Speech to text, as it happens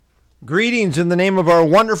Greetings in the name of our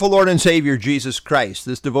wonderful Lord and Savior, Jesus Christ.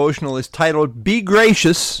 This devotional is titled, Be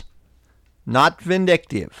Gracious, Not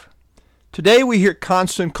Vindictive. Today we hear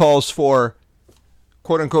constant calls for,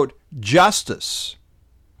 quote-unquote, justice,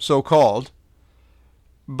 so-called.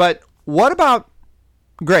 But what about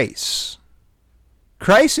grace?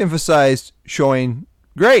 Christ emphasized showing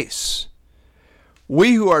grace.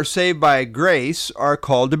 We who are saved by grace are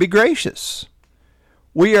called to be gracious.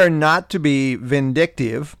 We are not to be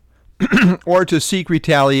vindictive or to seek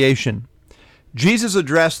retaliation. Jesus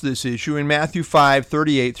addressed this issue in Matthew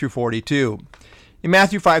 5:38 through 42. In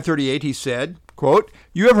Matthew 5:38 he said, quote,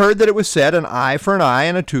 "You have heard that it was said, an eye for an eye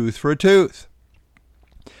and a tooth for a tooth."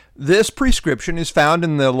 This prescription is found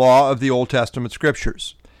in the law of the Old Testament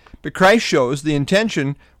scriptures. But Christ shows the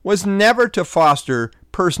intention was never to foster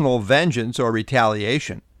personal vengeance or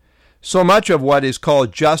retaliation. So much of what is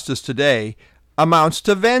called justice today amounts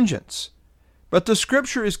to vengeance. But the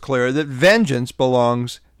scripture is clear that vengeance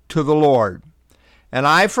belongs to the Lord. An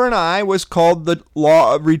eye for an eye was called the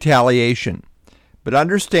law of retaliation. But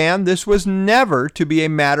understand, this was never to be a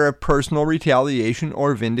matter of personal retaliation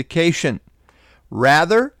or vindication.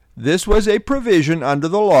 Rather, this was a provision under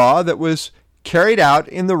the law that was carried out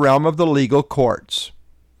in the realm of the legal courts.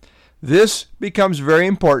 This becomes very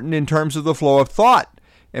important in terms of the flow of thought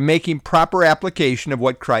and making proper application of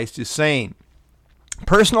what Christ is saying.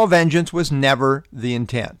 Personal vengeance was never the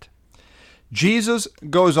intent. Jesus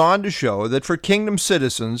goes on to show that for kingdom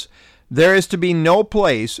citizens, there is to be no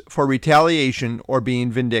place for retaliation or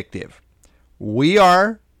being vindictive. We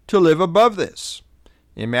are to live above this.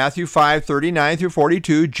 In Matthew 5:39 through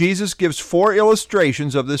 42, Jesus gives 4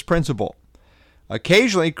 illustrations of this principle.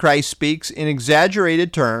 Occasionally, Christ speaks in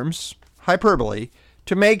exaggerated terms, hyperbole,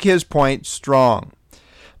 to make his point strong.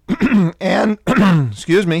 And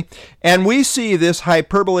we see this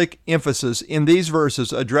hyperbolic emphasis in these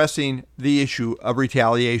verses addressing the issue of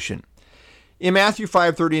retaliation. In Matthew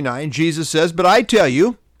 5:39, Jesus says, "But I tell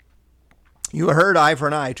you, you heard eye for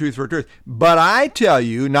an eye, tooth for a tooth, but I tell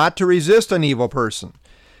you not to resist an evil person.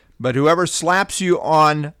 But whoever slaps you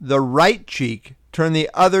on the right cheek, turn the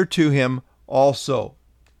other to him also."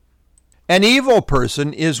 An evil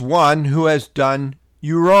person is one who has done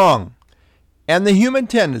you wrong. And the human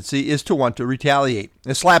tendency is to want to retaliate.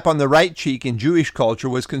 A slap on the right cheek in Jewish culture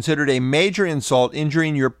was considered a major insult,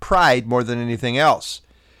 injuring your pride more than anything else.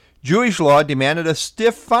 Jewish law demanded a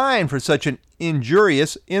stiff fine for such an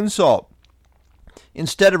injurious insult.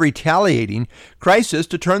 Instead of retaliating, Christ says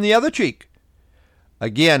to turn the other cheek.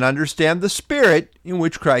 Again, understand the spirit in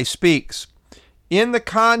which Christ speaks. In the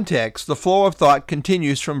context, the flow of thought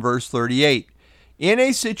continues from verse 38. In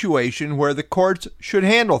a situation where the courts should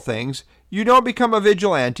handle things, you don't become a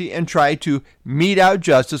vigilante and try to mete out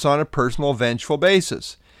justice on a personal, vengeful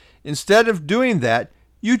basis. Instead of doing that,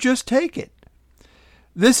 you just take it.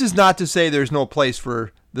 This is not to say there's no place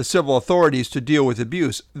for the civil authorities to deal with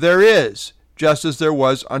abuse. There is, just as there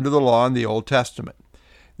was under the law in the Old Testament.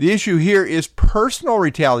 The issue here is personal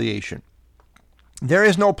retaliation. There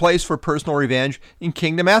is no place for personal revenge in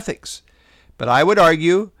kingdom ethics. But I would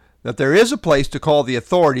argue that there is a place to call the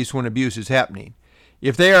authorities when abuse is happening.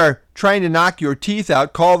 If they are trying to knock your teeth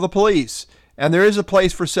out, call the police. And there is a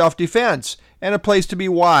place for self-defense and a place to be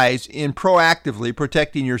wise in proactively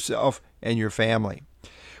protecting yourself and your family.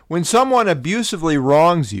 When someone abusively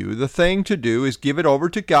wrongs you, the thing to do is give it over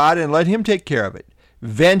to God and let him take care of it.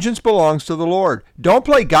 Vengeance belongs to the Lord. Don't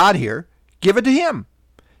play God here. Give it to him.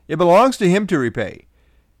 It belongs to him to repay.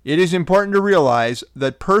 It is important to realize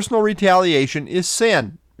that personal retaliation is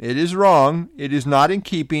sin. It is wrong. It is not in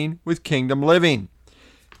keeping with kingdom living.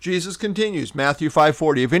 Jesus continues, Matthew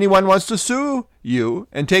 5:40, "If anyone wants to sue you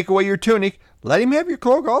and take away your tunic, let him have your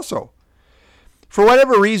cloak also. For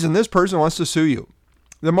whatever reason this person wants to sue you,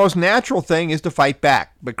 the most natural thing is to fight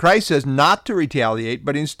back. But Christ says not to retaliate,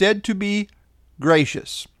 but instead to be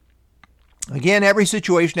gracious." Again, every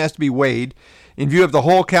situation has to be weighed in view of the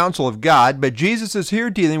whole counsel of God, but Jesus is here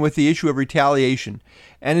dealing with the issue of retaliation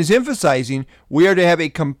and is emphasizing we are to have a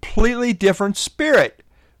completely different spirit,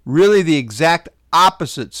 really the exact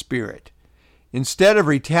opposite spirit. Instead of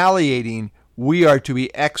retaliating, we are to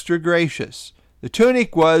be extra gracious. The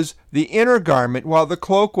tunic was the inner garment, while the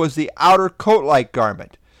cloak was the outer coat-like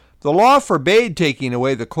garment. The law forbade taking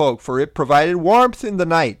away the cloak, for it provided warmth in the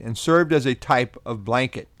night and served as a type of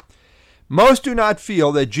blanket. Most do not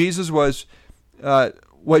feel that what Jesus was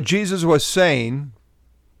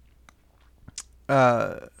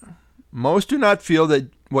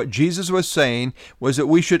saying was that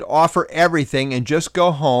we should offer everything and just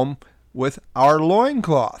go home with our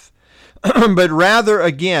loincloth. but rather,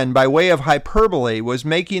 again, by way of hyperbole, was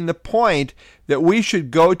making the point that we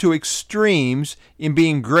should go to extremes in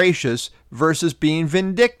being gracious versus being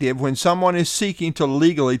vindictive when someone is seeking to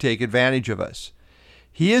legally take advantage of us.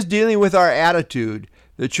 He is dealing with our attitude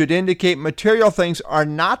that should indicate material things are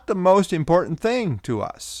not the most important thing to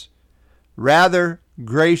us. Rather,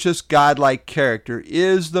 gracious, godlike character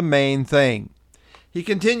is the main thing. He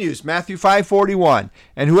continues, Matthew 5:41,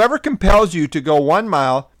 and whoever compels you to go 1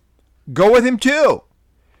 mile, go with him 2.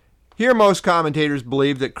 Here most commentators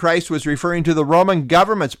believe that Christ was referring to the Roman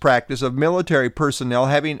government's practice of military personnel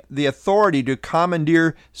having the authority to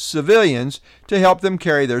commandeer civilians to help them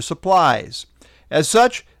carry their supplies. As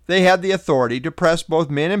such, they had the authority to press both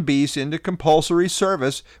men and beasts into compulsory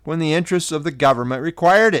service when the interests of the government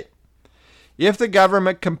required it. If the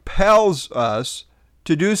government compels us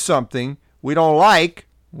to do something we don't like,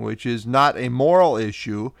 which is not a moral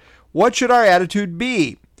issue, what should our attitude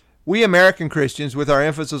be? We American Christians, with our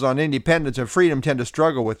emphasis on independence and freedom, tend to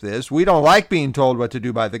struggle with this. We don't like being told what to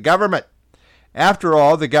do by the government. After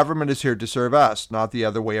all, the government is here to serve us, not the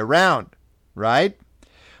other way around, right?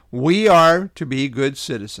 We are to be good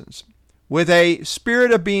citizens, with a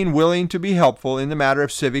spirit of being willing to be helpful in the matter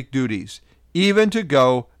of civic duties, even to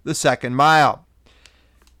go the 2nd mile.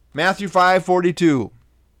 Matthew 5:42,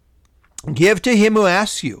 give to him who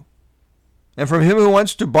asks you, and from him who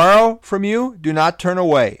wants to borrow from you, do not turn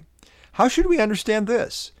away. How should we understand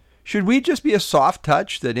this? Should we just be a soft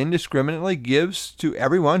touch that indiscriminately gives to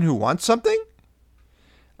everyone who wants something?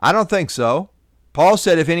 I don't think so. Paul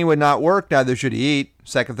said if any would not work, neither should he eat,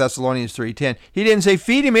 2 Thessalonians 3:10. He didn't say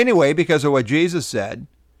feed him anyway because of what Jesus said.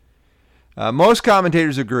 Most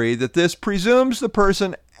commentators agree that this presumes the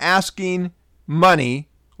person asking money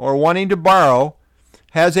or wanting to borrow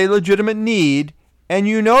has a legitimate need, and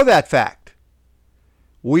you know that fact.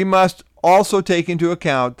 We must also take into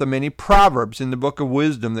account the many proverbs in the book of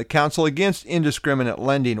wisdom that counsel against indiscriminate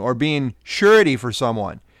lending or being surety for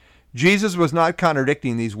someone. Jesus was not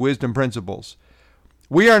contradicting these wisdom principles.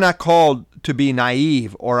 We are not called to be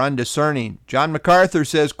naive or undiscerning. John MacArthur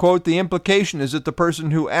says, quote, the implication is that the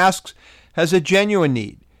person who asks has a genuine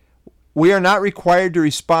need. We are not required to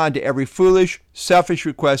respond to every foolish, selfish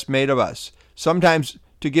request made of us. Sometimes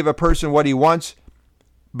to give a person what he wants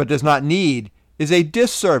but does not need is a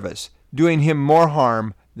disservice, doing him more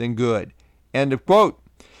harm than good. End of quote.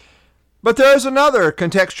 But there is another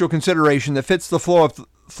contextual consideration that fits the flow of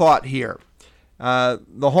thought here.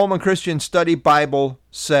 The Holman Christian Study Bible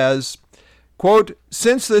says, quote,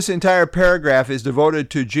 since this entire paragraph is devoted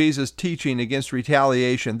to Jesus' teaching against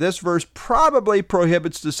retaliation, this verse probably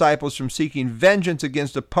prohibits disciples from seeking vengeance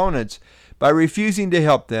against opponents by refusing to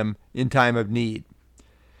help them in time of need.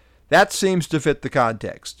 That seems to fit the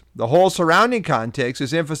context. The whole surrounding context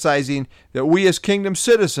is emphasizing that we as kingdom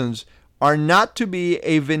citizens are not to be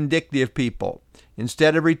a vindictive people.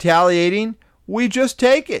 Instead of retaliating, we just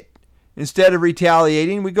take it. Instead of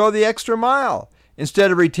retaliating, we go the extra mile.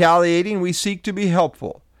 Instead of retaliating, we seek to be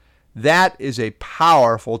helpful. That is a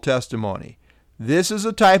powerful testimony. This is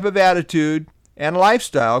a type of attitude and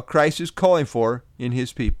lifestyle Christ is calling for in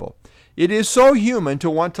his people. It is so human to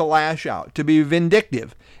want to lash out, to be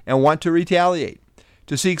vindictive, and want to retaliate,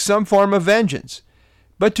 to seek some form of vengeance.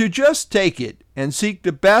 But to just take it and seek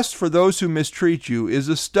the best for those who mistreat you is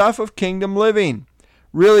the stuff of kingdom living.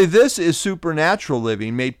 Really, this is supernatural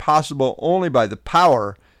living made possible only by the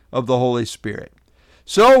power of the Holy Spirit.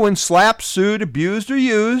 So when slapped, sued, abused, or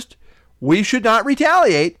used, we should not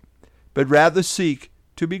retaliate, but rather seek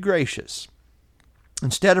to be gracious.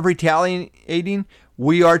 Instead of retaliating,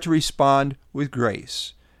 we are to respond with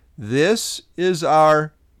grace. This is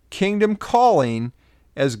our kingdom calling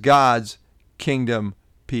as God's kingdom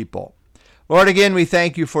people. Lord, again, we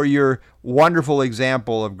thank you for your wonderful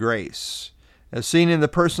example of grace, as seen in the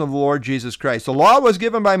person of the Lord Jesus Christ. The law was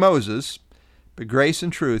given by Moses, but grace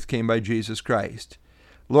and truth came by Jesus Christ.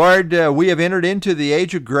 Lord, we have entered into the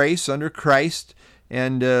age of grace under Christ,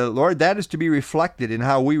 and Lord, that is to be reflected in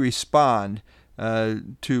how we respond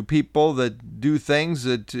to people that do things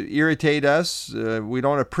that irritate us, we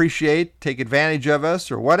don't appreciate, take advantage of us,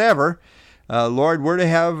 or whatever. Lord, we're to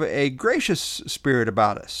have a gracious spirit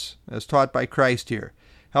about us, as taught by Christ here.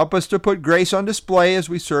 Help us to put grace on display as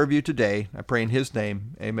we serve you today. I pray in his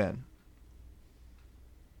name, amen.